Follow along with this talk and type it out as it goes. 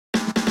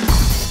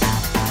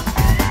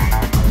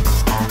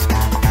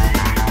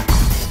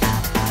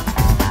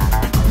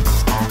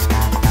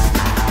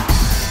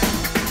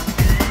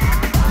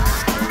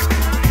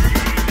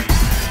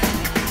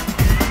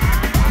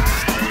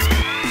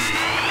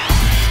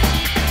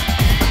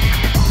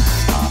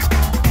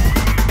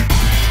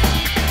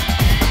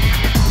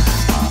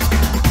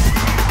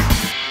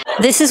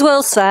This is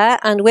World's Fair,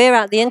 and we're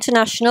at the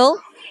International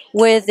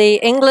with the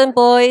England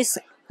boys,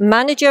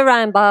 manager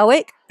Ryan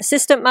Barwick,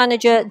 assistant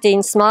manager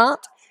Dean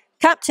Smart,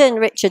 captain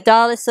Richard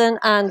Darlison,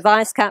 and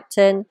vice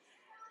captain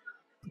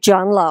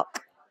John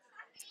Locke.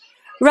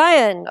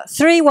 Ryan,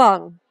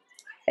 3-1.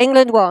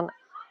 England won.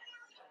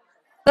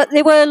 But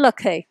they were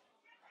lucky.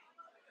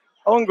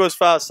 I won't go as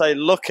far as say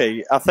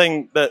lucky. I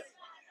think that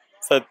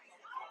for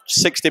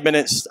 60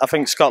 minutes, I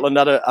think Scotland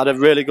had a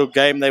really good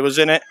game. They was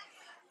in it.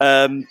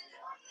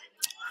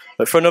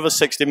 But for another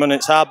 60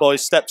 minutes, our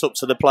boys stepped up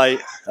to the plate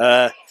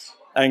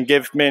and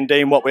give me and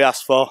Dean what we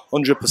asked for,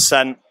 100%.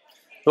 There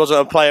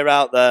wasn't a player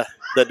out there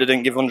that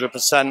didn't give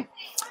 100%.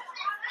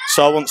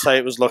 So I wouldn't say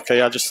it was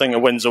lucky. I just think a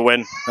win's a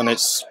win, and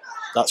that's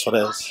what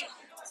it is.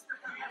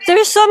 There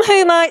are some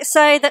who might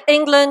say that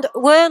England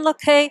were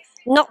lucky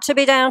not to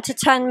be down to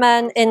 10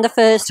 men in the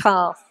first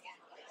half.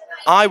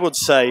 I would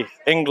say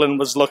England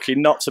was lucky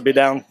not to be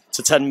down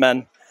to 10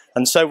 men.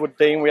 And so would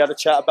Dean. We had a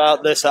chat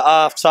about this at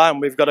half time.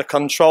 We've got to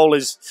control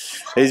his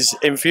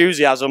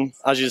enthusiasm,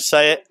 as you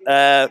say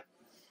it.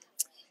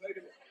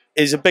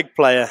 He's a big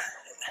player.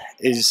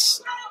 He's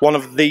one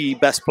of the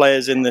best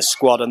players in this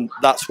squad, and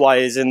that's why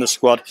he's in the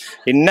squad.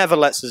 He never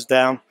lets us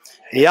down.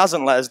 He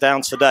hasn't let us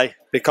down today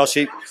because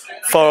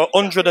for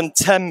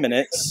 110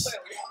 minutes,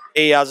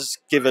 he has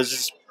given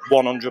us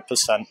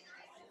 100%.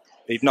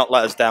 He's not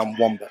let us down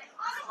one bit.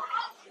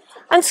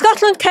 And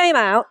Scotland came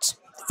out,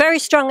 very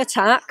strong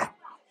attack.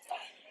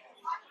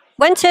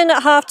 Went in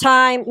at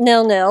half-time,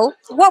 0-0.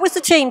 What was the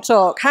team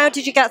talk? How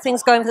did you get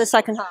things going for the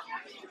second half?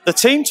 The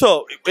team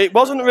talk, it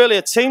wasn't really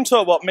a team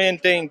talk what me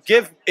and Dean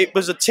give. It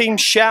was a team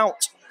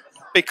shout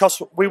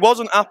because we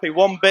wasn't happy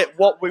one bit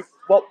what we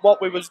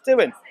was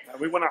doing.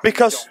 We weren't happy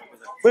because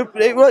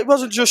it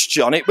wasn't just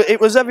John,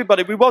 it was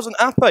everybody. We wasn't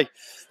happy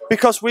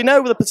because we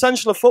know the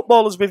potential of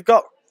footballers we've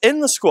got in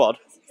the squad.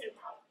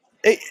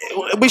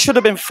 We should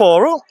have been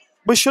 4 up.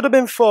 We should have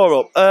been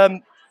 4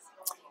 up.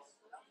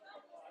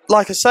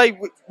 Like I say,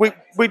 we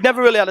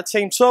never really had a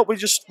team talk. We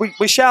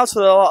shouted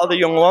at a lot of the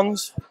young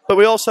ones, but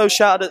we also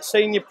shouted at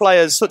senior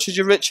players such as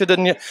your Richard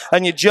and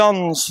your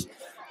Johns.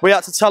 We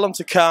had to tell them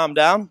to calm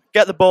down,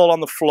 get the ball on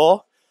the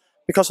floor,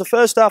 because the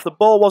first half the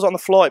ball was on the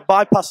floor. It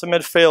bypassed the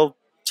midfield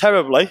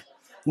terribly,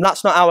 and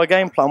that's not our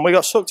game plan. We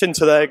got sucked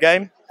into their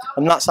game,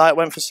 and that's how it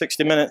went for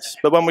 60 minutes.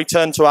 But when we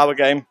turned to our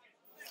game,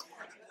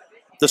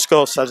 the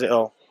score says it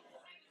all.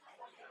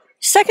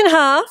 Second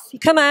half, you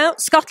come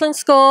out, Scotland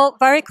score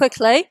very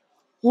quickly.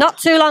 Not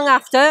too long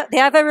after, the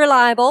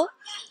ever-reliable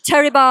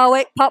Terry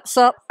Barwick pops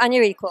up and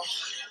you're equal.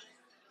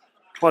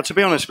 Well, to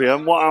be honest with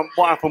you, what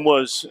happened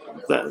was,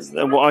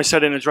 what I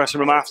said in the dressing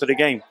room after the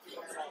game,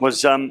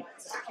 was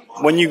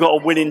when you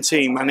got a winning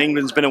team, and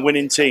England's been a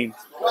winning team,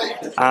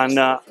 and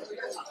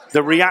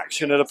the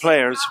reaction of the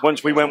players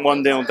once we went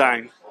 1-0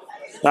 down,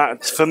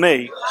 that, for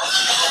me,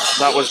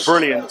 that was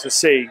brilliant to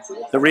see,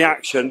 the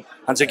reaction,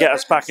 and to get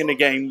us back in the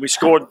game. We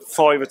scored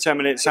 5 or 10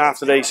 minutes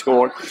after they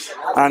scored,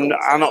 and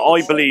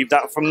I believe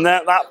that from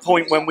that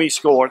point when we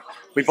scored,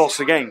 we bossed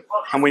the game,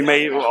 and we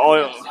made,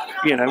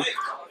 you know,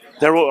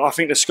 I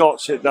think the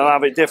Scots, they'll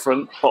have it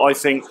different, but I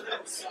think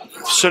as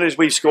soon as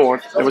we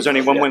scored, there was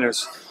only one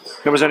winners.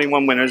 There was only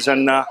one winners,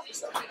 and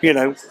you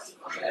know,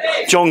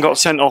 John got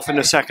sent off in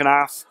the second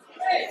half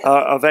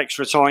of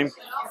extra time.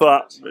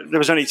 But there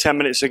was only 10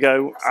 minutes to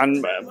go,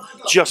 and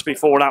just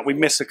before that, we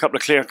missed a couple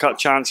of clear-cut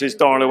chances.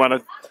 Darlow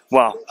had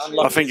well,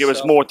 I think it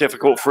was more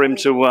difficult for him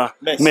to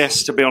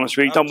miss, to be honest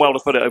with you. He done well to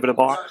put it over the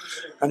bar.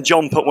 And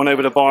John put one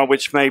over the bar,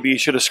 which maybe he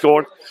should have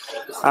scored.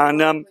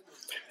 And,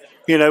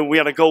 you know, we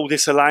had a goal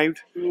disallowed.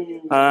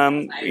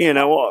 You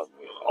know,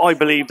 I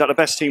believe that the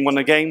best team won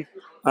the game.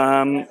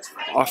 I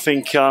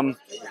think the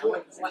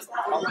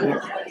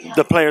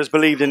players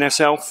believed in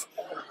themselves.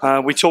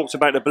 We talked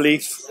about the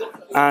belief,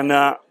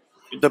 and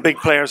the big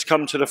players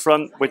come to the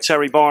front with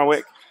Terry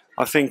Barwick.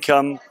 I think,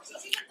 you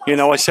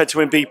know, I said to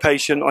him, be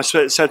patient. I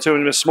said to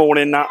him this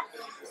morning that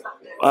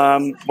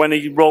when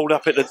he rolled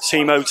up at the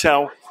team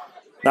hotel,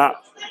 that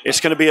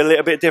it's going to be a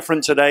little bit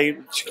different today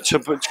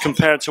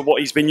compared to what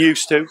he's been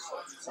used to.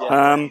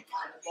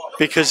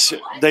 Because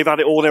they've had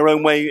it all their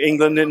own way,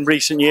 England, in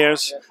recent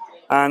years.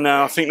 And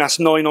I think that's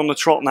 9 on the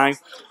trot now.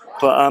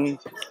 But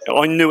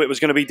I knew it was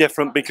going to be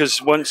different because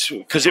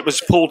it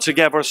was pulled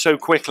together so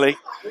quickly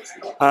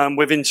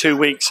within 2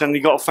 weeks, and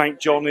you got to thank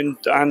John and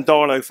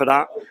Darlow for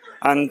that.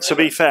 And to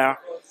be fair,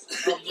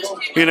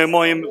 you know,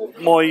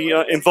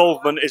 my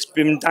involvement has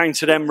been down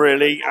to them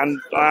really.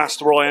 And I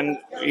asked Ryan,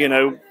 you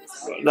know,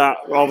 that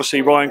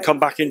obviously Ryan come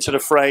back into the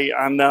fray,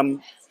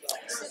 and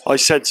I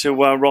said to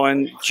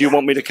Ryan, do you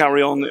want me to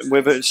carry on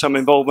with some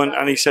involvement?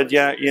 And he said,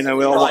 yeah, you know,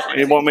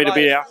 he want me to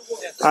be here.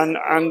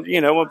 And you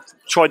know, I've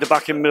tried to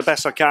back him the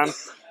best I can,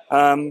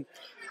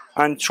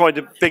 and tried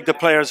to big the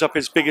players up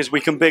as big as we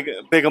can big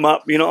them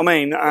up, you know what I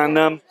mean?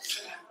 And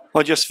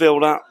I just feel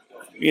that,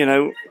 you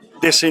know,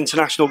 this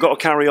international got to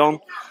carry on.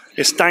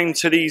 It's down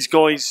to these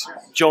guys,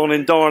 John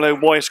and Darlow,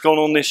 why it's gone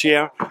on this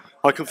year.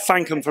 I can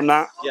thank them from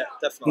that. Yeah,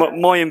 definitely.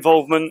 My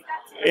involvement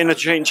in a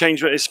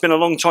change room, it's been a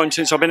long time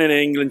since I've been in an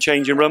England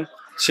changing room,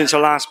 since I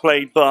last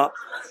played. But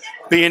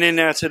being in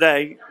there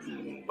today,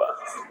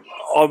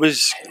 I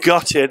was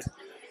gutted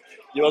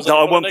that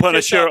I wasn't putting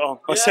a shirt on.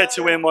 I said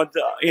to him,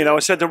 I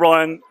said to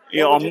Ryan,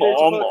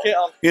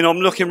 I'm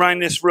looking around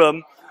this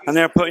room and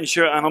they're putting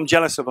shirt on. I'm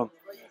jealous of them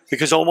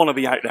because I want to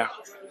be out there.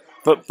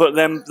 But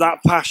then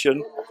that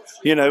passion,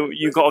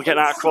 you've got to get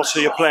that across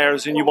to your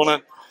players, and you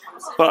want to.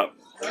 But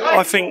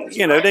I think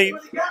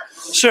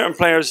certain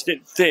players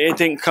it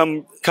didn't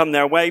come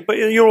their way, but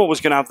you're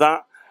always going to have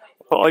that.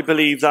 But I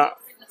believe that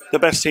the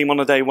best team on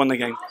the day won the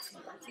game.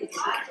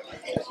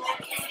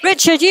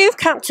 Richard, you've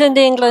captained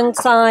the England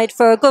side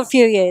for a good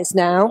few years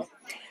now.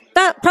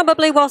 That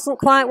probably wasn't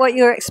quite what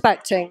you were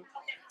expecting.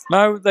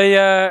 No,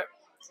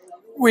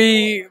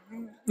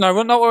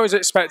 not what I was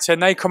expecting.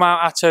 They come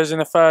out at us in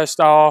the first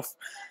half.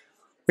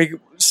 It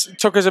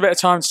took us a bit of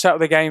time to settle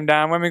the game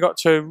down. When we got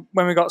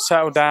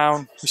settled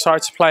down, we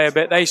started to play a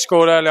bit. They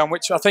scored early on,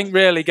 which I think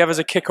really gave us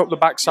a kick up the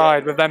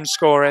backside with them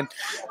scoring.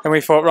 And we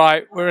thought,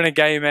 right, we're in a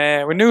game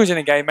here. We knew we was in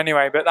a game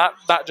anyway, but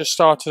that just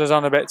started us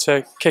on a bit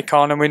to kick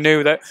on. And we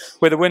knew that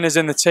with the winners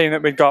in the team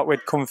that we'd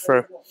come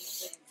through.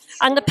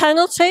 And the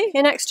penalty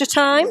in extra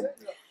time,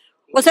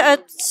 was it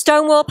a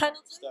stonewall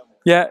penalty?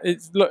 Yeah,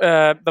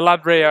 the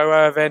lad Rio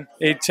Irving,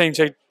 he seemed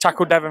to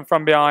tackle Devon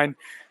from behind.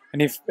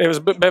 And it was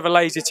a bit of a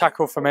lazy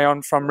tackle for me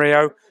from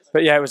Rio.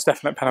 But yeah, it was a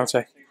definite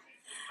penalty.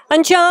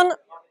 And John,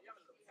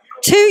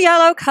 2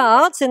 yellow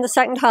cards in the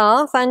second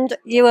half, and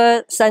you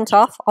were sent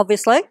off,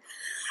 obviously.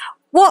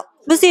 What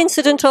was the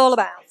incident all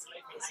about?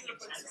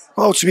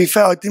 Well, to be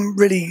fair, I didn't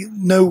really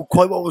know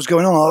quite what was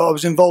going on. I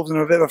was involved in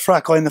a bit of a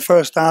fracas in the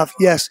first half,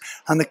 yes,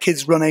 and the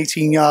kids run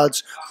 18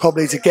 yards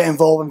probably to get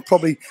involved and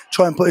probably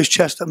try and put his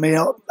chest at me.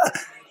 Out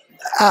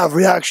of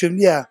reaction,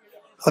 yeah.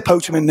 I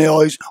poked him in the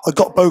eyes. I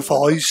got both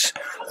eyes,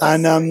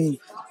 and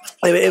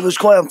it was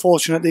quite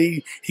unfortunate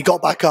that he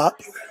got back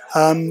up.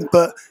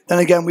 But then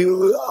again,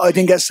 I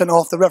didn't get sent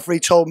off. The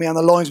referee told me, and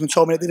the linesman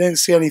told me that they didn't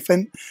see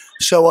anything.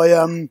 So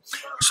I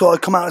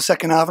come out of the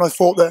second half, and I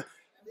thought that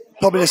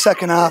probably the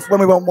second half, when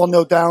we went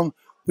 1-0 down,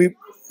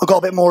 I got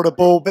a bit more of the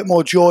ball, a bit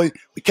more joy.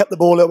 We kept the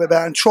ball a little bit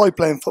better and tried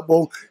playing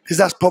football, because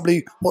that's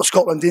probably what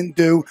Scotland didn't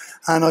do.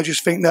 And I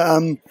just think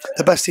that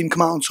the best team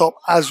come out on top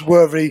as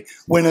worthy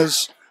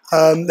winners.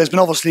 There's been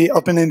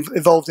I've been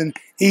involved in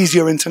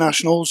easier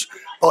internationals,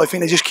 but I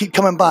think they just keep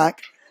coming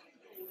back,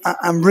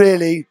 and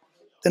really,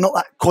 they're not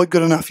that quite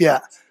good enough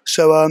yet.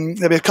 So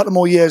there'll be a couple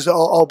more years that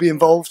I'll be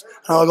involved,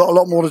 and I've got a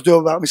lot more to do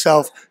about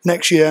myself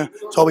next year,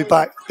 so I'll be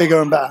back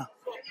bigger and better.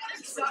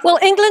 Well,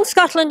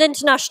 England-Scotland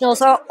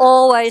internationals are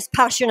always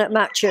passionate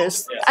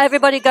matches.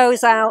 Everybody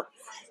goes out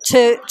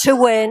to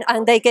win,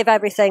 and they give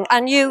everything.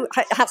 And you,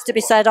 it has to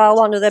be said, are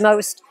one of the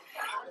most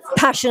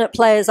passionate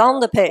players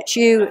on the pitch.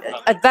 You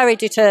are very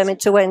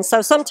determined to win.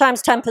 So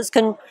sometimes tempers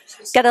can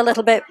get a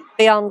little bit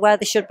beyond where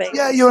they should be.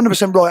 Yeah, you're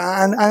 100%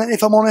 right. And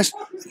if I'm honest,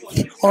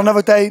 on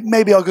another day,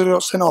 maybe I could have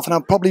got sent off, and I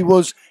probably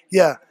was,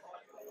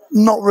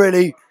 not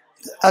really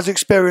as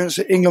experienced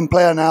England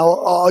player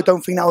now. I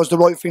don't think that was the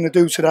right thing to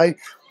do today.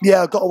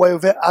 Yeah, I got away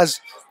with it,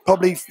 as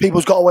probably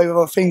people's got away with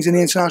other things in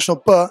the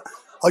international, but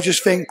I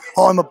just think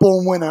I'm a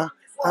born winner,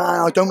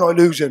 and I don't like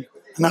losing,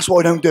 and that's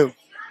what I don't do.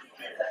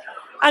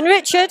 And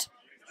Richard,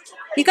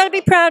 you've got to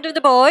be proud of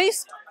the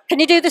boys. Can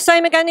you do the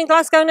same again in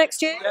Glasgow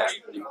next year?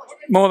 Yeah,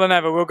 more than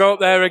ever. We'll go up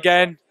there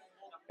again.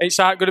 It's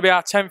going to be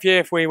our 10th year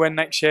if we win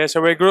next year. So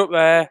we grew up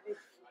there,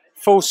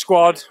 full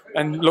squad,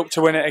 and look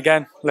to win it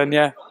again. Then,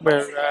 yeah,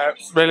 we're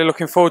really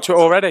looking forward to it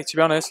already, to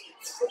be honest.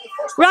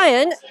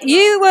 Ryan,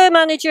 you were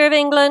manager of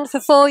England for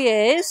 4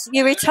 years.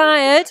 You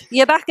retired.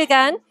 You're back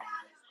again.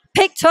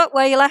 Picked up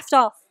where you left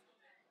off.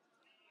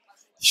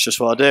 It's just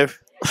what I do.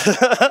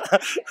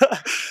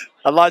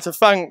 I'd like to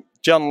thank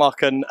John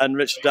Locke and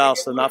Richard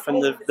Darlston. I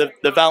think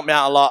they've helped me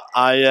out a lot.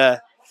 I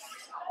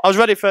was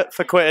ready for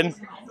quitting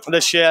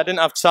this year. I didn't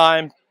have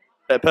time,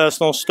 bit of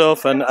personal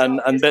stuff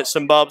and bits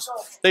and bobs.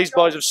 These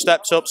boys have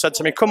stepped up, said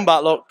to me, come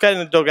back, look, get in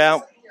the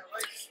dugout.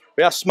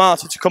 We asked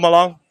Smarty to come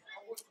along.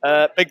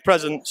 Big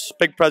presence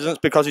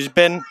because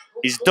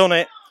he's done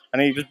it,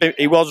 and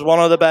he was one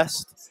of the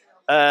best.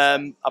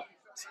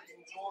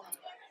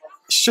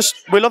 It's just,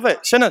 we love it.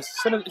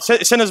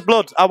 It's in his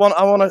blood.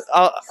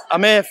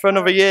 I'm here for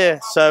another year,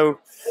 so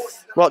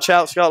watch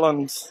out,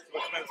 Scotland.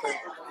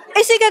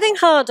 Is it getting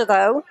harder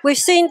though? We've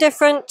seen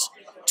different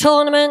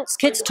tournaments,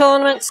 kids'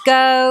 tournaments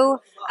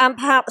go, and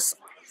perhaps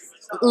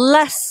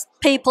less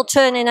people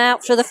turning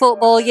out for the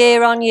football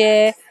year on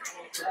year.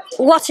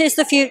 What is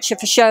the future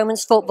for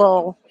showman's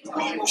football?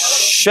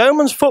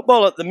 Showman's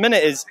football at the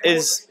minute is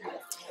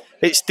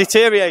it's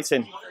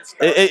deteriorating.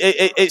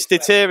 It's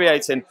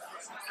deteriorating.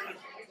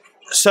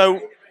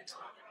 So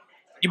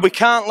we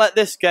can't let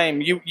this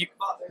game.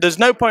 There's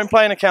no point in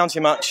playing a county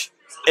match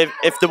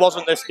if there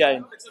wasn't this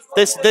game.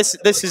 This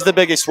is the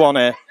biggest one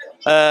here.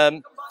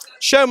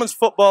 Showman's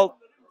football.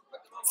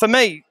 For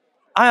me,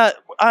 I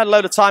had a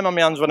load of time on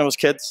my hands when I was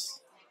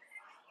kids.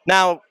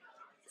 Now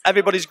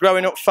everybody's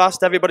growing up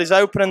fast. Everybody's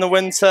open in the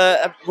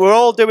winter. We're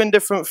all doing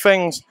different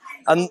things,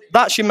 and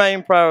that's your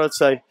main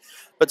priority.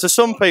 But to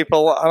some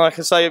people, and I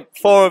can say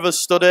 4 of us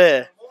stood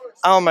here,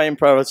 our main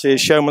priority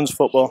is showman's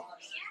football.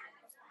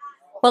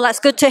 Well, that's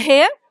good to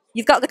hear.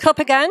 You've got the cup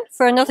again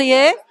for another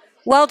year.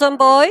 Well done,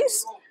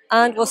 boys,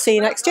 and we'll see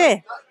you next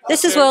year.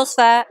 This is World's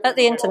Fair at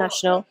the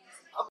International.